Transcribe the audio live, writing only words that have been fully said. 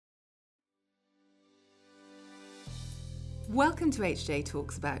Welcome to HJ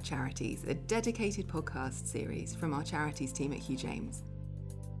Talks About Charities, a dedicated podcast series from our charities team at Hugh James.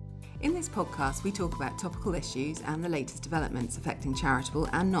 In this podcast, we talk about topical issues and the latest developments affecting charitable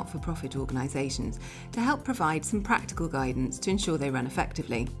and not-for-profit organisations to help provide some practical guidance to ensure they run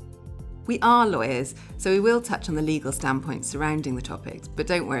effectively. We are lawyers, so we will touch on the legal standpoints surrounding the topics, but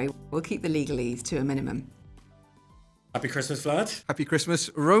don't worry, we'll keep the legalese to a minimum. Happy Christmas, Vlad. Happy Christmas,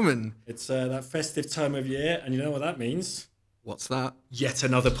 Roman. It's that festive time of year, and you know what that means? What's that? Yet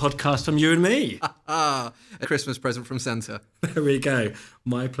another podcast from you and me. A Christmas present from Santa. There we go.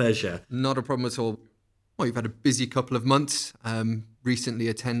 My pleasure. Not a problem at all. Well, you've had a busy couple of months, recently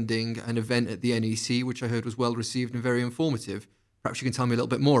attending an event at the NEC, which I heard was well received and very informative. Perhaps you can tell me a little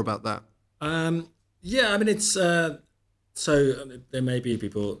bit more about that. It's... So there may be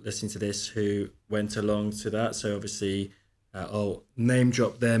people listening to this who went along to that. So obviously, I'll name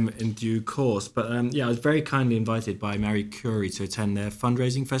drop them in due course. But I was very kindly invited by Marie Curie to attend their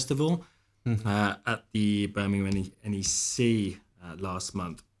fundraising festival at the Birmingham NEC last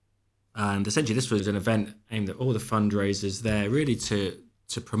month. And essentially, this was an event aimed at all the fundraisers there, really to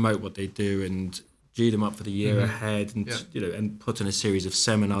promote what they do and G them up for the year ahead, and and put on a series of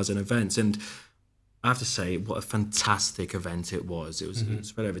seminars and events. And I have to say, what a fantastic event it was. It was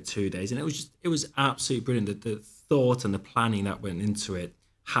spread over 2 days, and it was absolutely brilliant. The thought and the planning that went into it.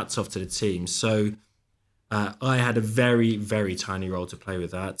 Hats off to the team. So I had a very, very tiny role to play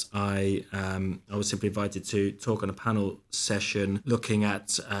with that. I was simply invited to talk on a panel session looking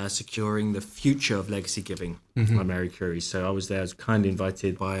at securing the future of legacy giving by Marie Curie. So I was there. I was kindly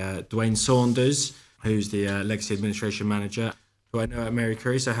invited by Dwayne Saunders, who's the Legacy Administration Manager, who I know at Marie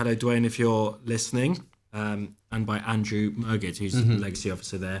Curie. So hello, Dwayne, if you're listening. And by Andrew Murgett, who's the Legacy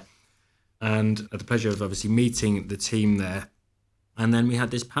Officer there. And I had the pleasure of obviously meeting the team there. And then we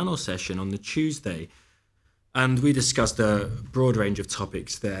had this panel session on the Tuesday. And we discussed a broad range of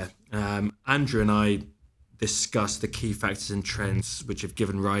topics there. Andrew and I discussed the key factors and trends which have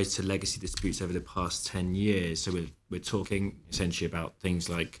given rise to legacy disputes over the past 10 years. So we're talking essentially about things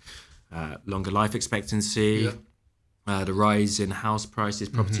like longer life expectancy, the rise in house prices,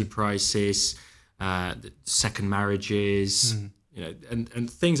 property prices, second marriages,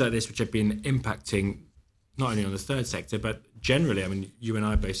 and things like this, which have been impacting not only on the third sector, but generally. I mean, you and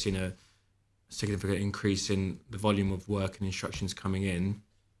I have both seen a significant increase in the volume of work and instructions coming in.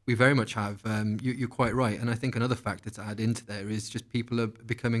 We very much have. You're quite right. And I think another factor to add into there is just people are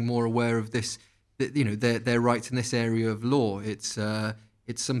becoming more aware of this, their rights in this area of law. It's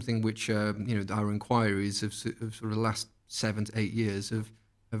something which, our inquiries of sort of the last 7 to 8 years have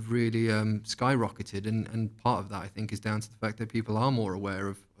really skyrocketed. And part of that, I think, is down to the fact that people are more aware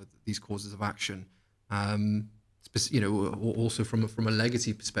of these causes of action, also from a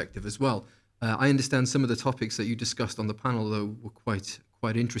legacy perspective as well. I understand some of the topics that you discussed on the panel, though, were quite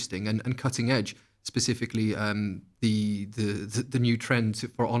interesting and cutting edge, specifically the new trend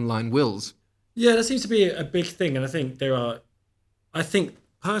for online wills. Yeah, that seems to be a big thing. And I think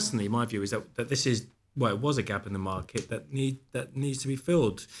personally, my view is that this is, it was a gap in the market that needs to be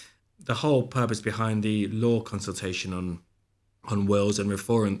filled. The whole purpose behind the law consultation on wills and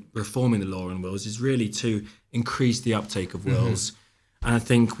reforming the law on wills is really to increase the uptake of wills. And I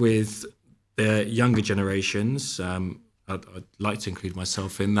think with the younger generations, I'd like to include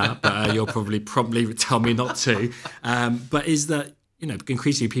myself in that, but you'll probably tell me not to. But is that,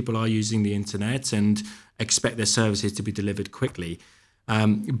 increasingly people are using the internet and expect their services to be delivered quickly.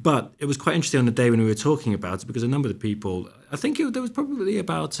 But it was quite interesting on the day when we were talking about it, because a number of the people, I think there was probably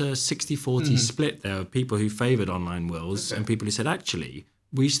about a 60-40 split there of people who favoured online wills and people who said, actually,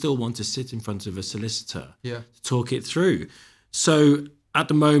 we still want to sit in front of a solicitor to talk it through. So at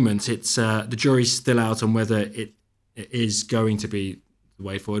the moment, it's the jury's still out on whether it is going to be the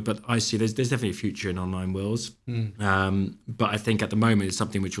way forward. But I see there's definitely a future in online wills. But I think at the moment, it's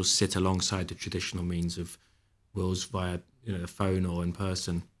something which will sit alongside the traditional means of wills via the phone or in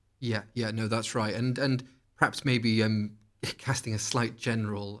person. Yeah, no, that's right. And perhaps maybe casting a slight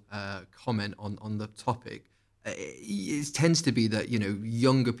general comment on the topic, it tends to be that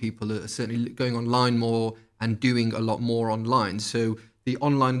younger people are certainly going online more and doing a lot more online. So the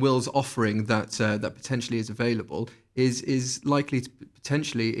online wills offering that potentially is available is likely to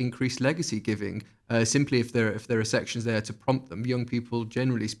potentially increase legacy giving. Simply if there are sections there to prompt them. Young people,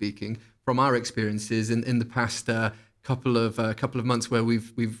 generally speaking, from our experiences in the past couple of months where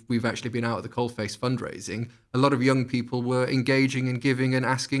we've actually been out at the coalface fundraising, a lot of young people were engaging and giving and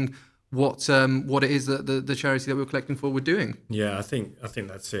asking what it is that the charity that we were collecting for were doing. Yeah, I think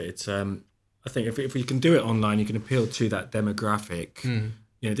that's it. It's I think if you can do it online, you can appeal to that demographic.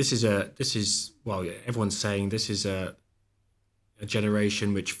 This is everyone's saying this is a a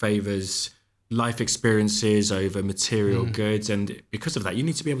generation which favours life experiences over material goods, and because of that, you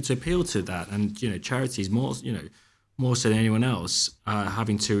need to be able to appeal to that. And charities more so than anyone else are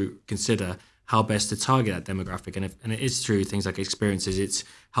having to consider how best to target that demographic, and it is through things like experiences. It's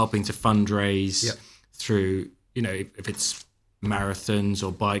helping to fundraise through if it's marathons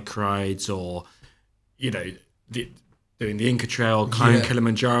or bike rides or doing the Inca Trail, climbing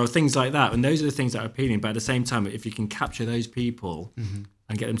Kilimanjaro, things like that. And those are the things that are appealing. But at the same time, if you can capture those people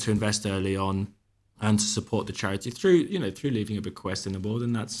and get them to invest early on and to support the charity through leaving a bequest in the world,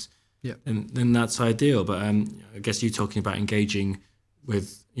 then that's ideal. But I guess you talking about engaging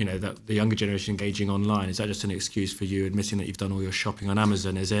with that the younger generation engaging online, is that just an excuse for you admitting that you've done all your shopping on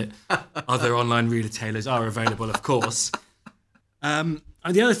Amazon? Is it? Other online retailers are available, of course. And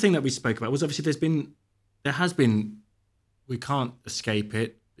the other thing that we spoke about was obviously there has been. We can't escape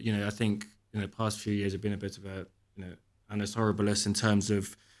it. I think the past few years have been a bit of a annus horribilis in terms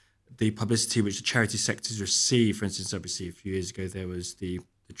of the publicity which the charity sectors receive. For instance, obviously a few years ago there was the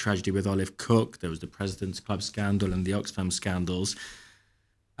tragedy with Olive Cook, there was the President's Club scandal and the Oxfam scandals,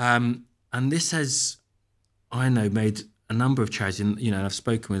 and this has, I know, made a number of charities. And I've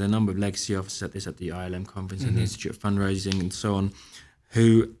spoken with a number of legacy officers at the ILM conference and the Institute of Fundraising and so on,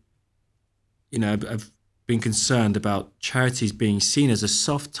 who have been concerned about charities being seen as a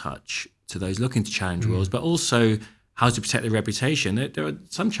soft touch to those looking to challenge wills, but also how to protect their reputation. There are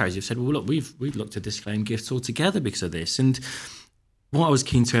some charities who've said, well, look, we've looked to disclaim gifts altogether because of this. And what I was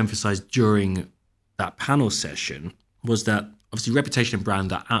keen to emphasise during that panel session was that obviously reputation and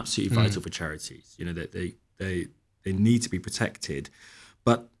brand are absolutely vital for charities. That they need to be protected,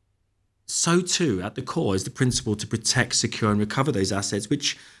 but so too at the core is the principle to protect, secure, and recover those assets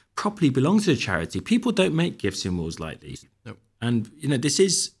which properly belong to the charity. People don't make gifts in wills lightly. Nope. And this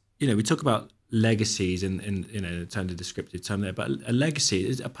is we talk about legacies in terms of descriptive term there, but a legacy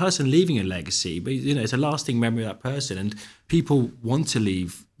is a person leaving a legacy, but it's a lasting memory of that person, and people want to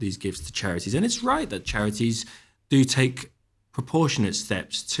leave these gifts to charities. And it's right that charities do take proportionate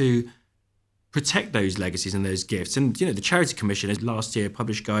steps to protect those legacies and those gifts. And the Charity Commission has last year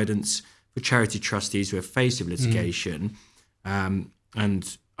published guidance for charity trustees who are faced with litigation. And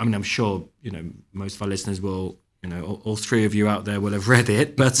I mean, I'm sure most of our listeners will, all three of you out there will have read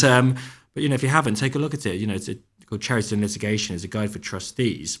it. But if you haven't, take a look at it. It's called Charity and Litigation. It's a guide for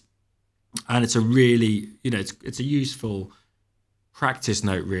trustees, and it's a really, it's a useful practice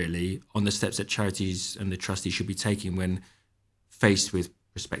note really on the steps that charities and the trustees should be taking when faced with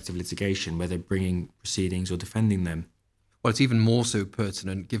prospective litigation, whether bringing proceedings or defending them. Well, it's even more so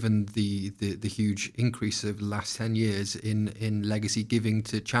pertinent given the huge increase of the last 10 years in legacy giving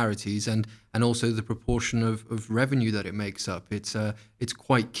to charities and also the proportion of revenue that it makes up. It's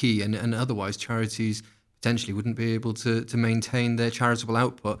quite key, and otherwise charities potentially wouldn't be able to maintain their charitable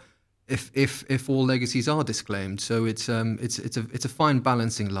output if all legacies are disclaimed. So it's a fine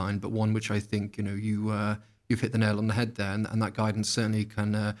balancing line, but one which I think you've hit the nail on the head there, and that guidance certainly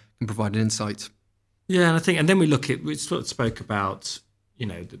can provide an insight. Yeah, and and then we sort of spoke about,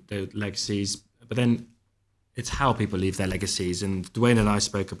 the legacies, but then it's how people leave their legacies. And Dwayne and I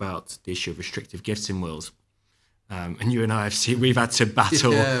spoke about the issue of restrictive gifts in wills. And you and I we've had to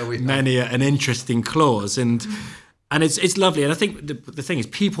battle many an interesting clause, and it's lovely. And I think the thing is,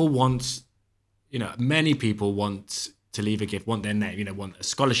 people want, many people want to leave a gift, want their name, want a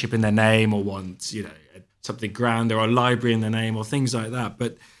scholarship in their name, or want, something grand, or a library in their name, or things like that.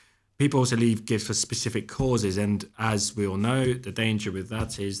 But people also leave gifts for specific causes, and as we all know, the danger with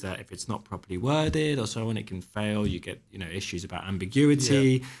that is that if it's not properly worded or so on, it can fail. You get issues about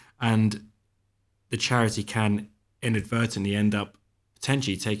ambiguity, and the charity can inadvertently end up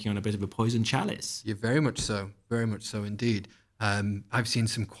potentially taking on a bit of a poison chalice. Yeah, very much so indeed. I've seen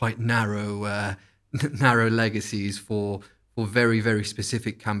some quite narrow legacies for very, very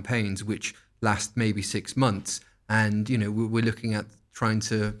specific campaigns which last maybe 6 months, and we're looking at trying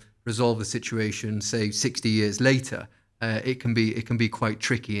to resolve the situation, say 60 years later. It can be quite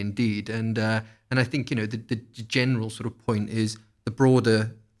tricky indeed, and I think the general sort of point is the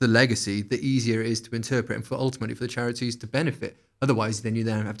broader the legacy, the easier it is to interpret, and ultimately for the charities to benefit. Otherwise, then you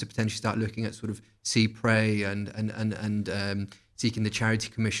have to potentially start looking at sort of see pray and seeking the Charity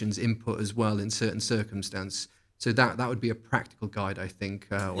Commission's input as well in certain circumstances. So that would be a practical guide, I think,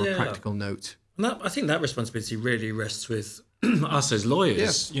 or a practical note. And I think that responsibility really rests with us as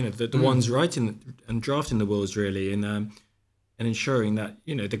lawyers, the ones writing and drafting the wills, really, and ensuring that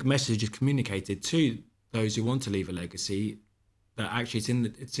the message is communicated to those who want to leave a legacy, that actually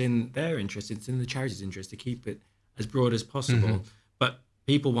it's in their interest, it's in the charity's interest to keep it as broad as possible. Mm-hmm. But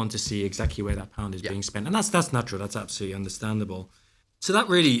people want to see exactly where that pound is being spent. And that's natural. That's absolutely understandable. So that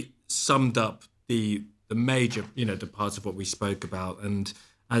really summed up the major, the parts of what we spoke about. And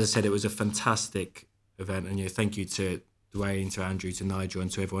as I said, it was a fantastic event. And, thank you to Dwayne, to Andrew, to Nigel,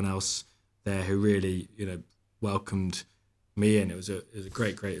 and to everyone else there who really, welcomed me in. It was a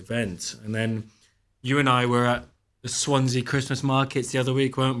great event. And then you and I were at the Swansea Christmas markets the other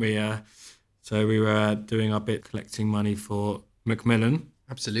week, weren't we? So we were doing our bit, collecting money for Macmillan.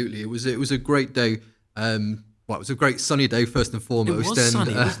 Absolutely, it was a great day. It was a great sunny day first and foremost. It was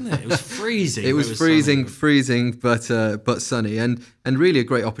sunny, wasn't it? It was freezing. It was freezing, but sunny, and really a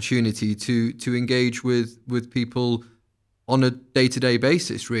great opportunity to engage with people on a day-to-day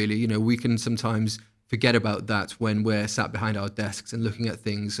basis. Really, we can sometimes forget about that when we're sat behind our desks and looking at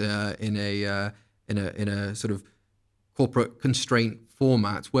things in a sort of corporate constraint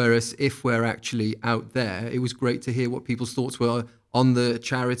format. Whereas if we're actually out there, it was great to hear what people's thoughts were on the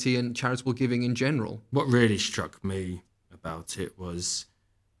charity and charitable giving in general. What really struck me about it was,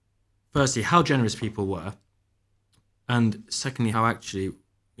 firstly, how generous people were, and secondly, how actually,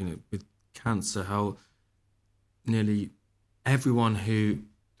 with cancer, how nearly everyone who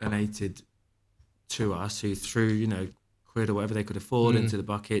donated to us, who threw, quid or whatever they could afford into the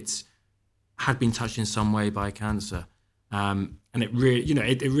buckets, had been touched in some way by cancer. And it really,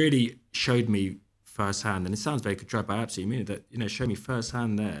 it really showed me firsthand, and it sounds very contrite, but I absolutely mean it, that, showed me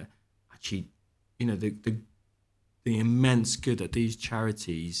firsthand there, actually, the immense good that these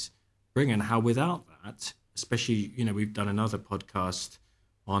charities bring, and how without that, especially, we've done another podcast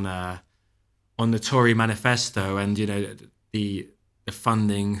on the Tory manifesto, and, the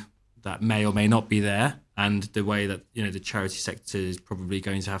funding that may or may not be there, and the way that, the charity sector is probably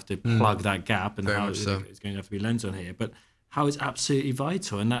going to have to plug that gap, and how it's going to have to be lent on here. But how it's absolutely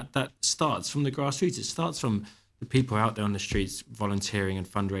vital, and that starts from the grassroots. It starts from the people out there on the streets volunteering and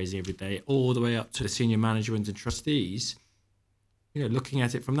fundraising every day, all the way up to the senior management and trustees, looking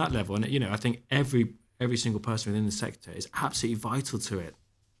at it from that level. And, I think every single person within the sector is absolutely vital to it.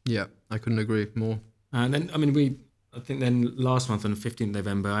 Yeah, I couldn't agree more. And then, I think then last month on the 15th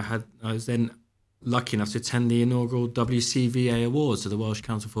November, I was then lucky enough to attend the inaugural WCVA Awards, so the Welsh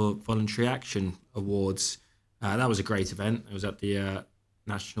Council for Voluntary Action Awards. That was a great event. It was at the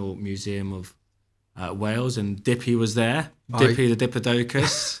National Museum of Wales, and Dippy was there. Dippy the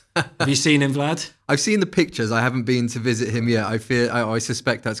Diplodocus. Have you seen him, Vlad? I've seen the pictures. I haven't been to visit him yet. I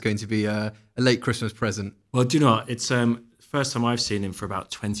suspect that's going to be a late Christmas present. Well, do you know what? It's the first time I've seen him for about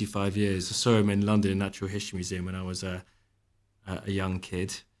 25 years. I saw him in London Natural History Museum when I was a young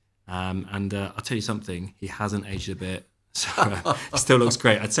kid. And I'll tell you something, he hasn't aged a bit. So still looks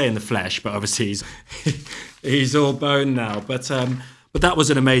great. I'd say in the flesh, but obviously he's all bone now. But that was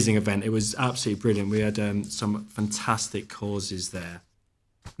an amazing event. It was absolutely brilliant. We had some fantastic causes there.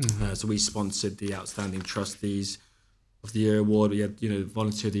 Mm-hmm. So we sponsored the Outstanding Trustees of the Year Award. We had,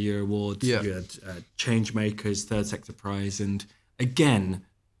 Volunteer of the Year Award. Yeah. We had Change Makers, Third Sector Prize. And again,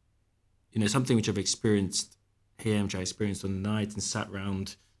 something which I've experienced here, which I experienced on the night and sat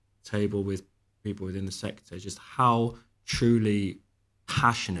round the table with people within the sector, just how truly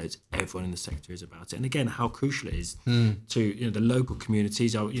passionate everyone in the sector is about it, and again how crucial it is to the local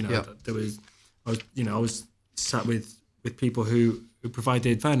communities. I was sat with people who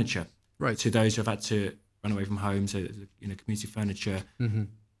provided furniture to those who have had to run away from home, so community furniture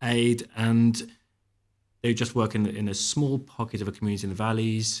aid, and they just work in a small pocket of a community in the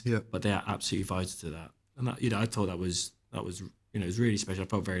valleys, but they are absolutely vital to that. And that, I thought that was it was really special. I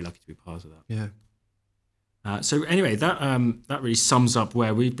felt very lucky to be part of that. Yeah. So anyway, that really sums up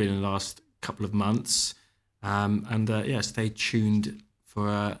where we've been in the last couple of months. Stay tuned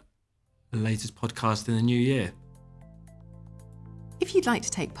for the latest podcast in the new year. If you'd like to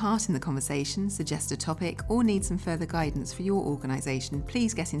take part in the conversation, suggest a topic, or need some further guidance for your organisation,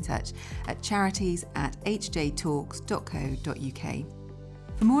 please get in touch at charities@hjtalks.co.uk.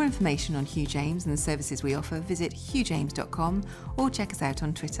 For more information on Hugh James and the services we offer, visit hughjames.com or check us out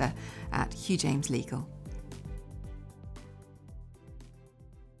on Twitter @HughJamesLegal.